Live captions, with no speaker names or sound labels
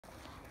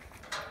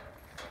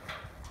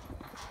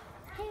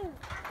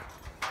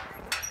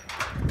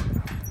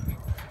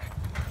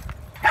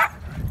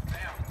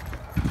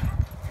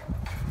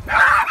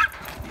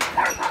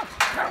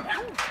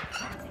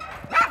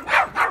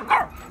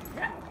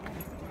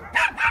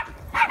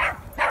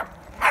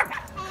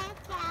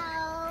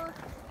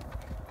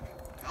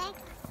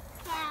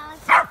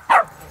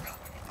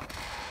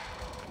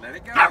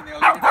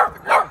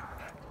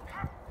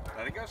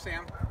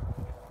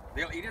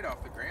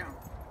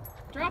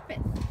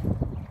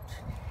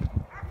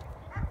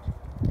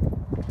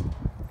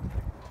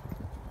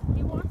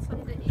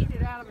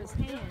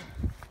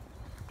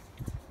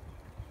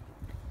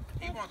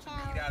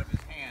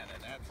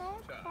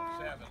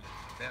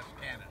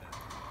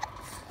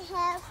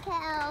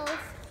Cows.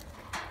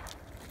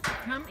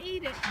 Come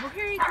eat it. Oh,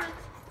 here he comes.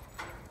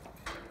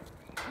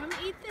 Come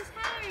eat this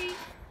Harry.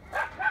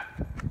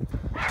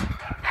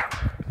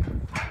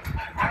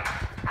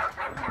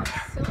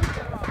 Silly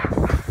dogs.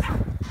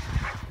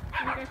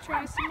 Wanna go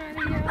try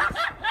somebody else?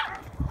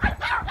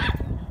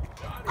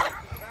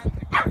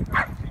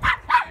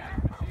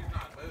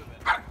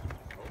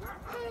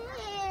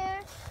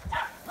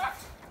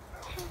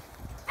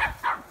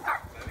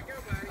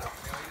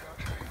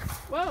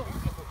 Whoa.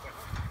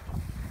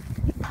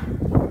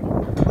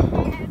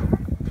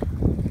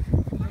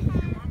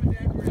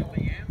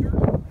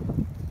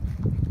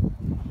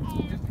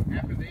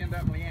 After they end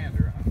up in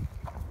Leander, huh?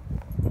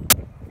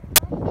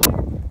 Well,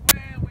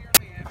 we're in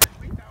Leander.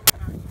 We thought we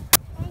might.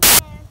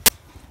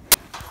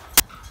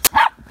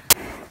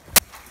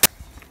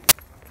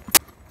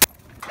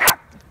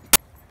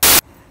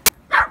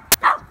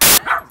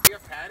 See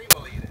if Patty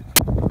will eat it.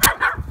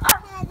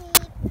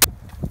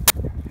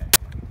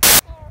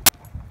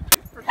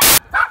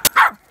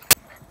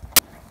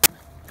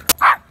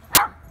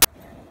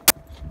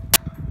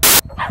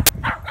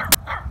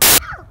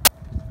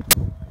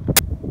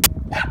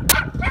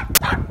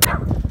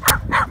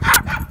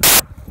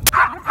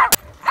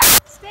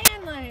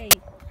 Stanley!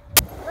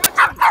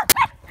 Roxy!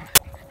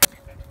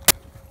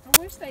 I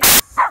wish they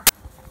just stopped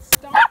those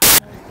dogs.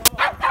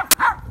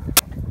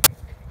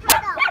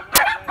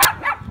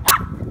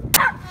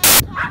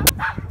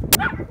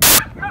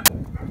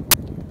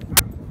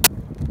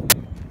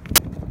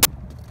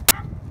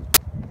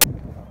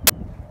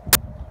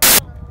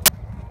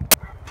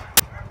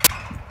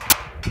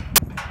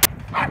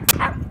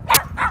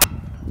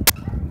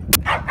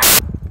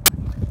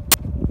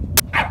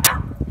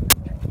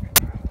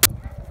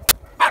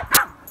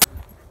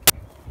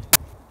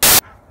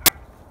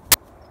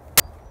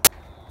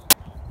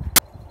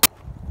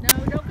 No,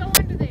 don't go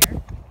under there.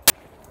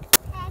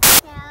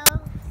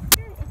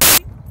 Here,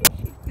 okay.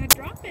 Now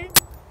drop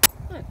it.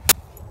 Look.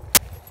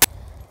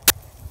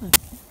 Look.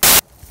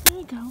 There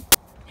you go. Now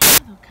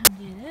they'll come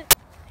get it.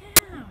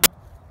 Now.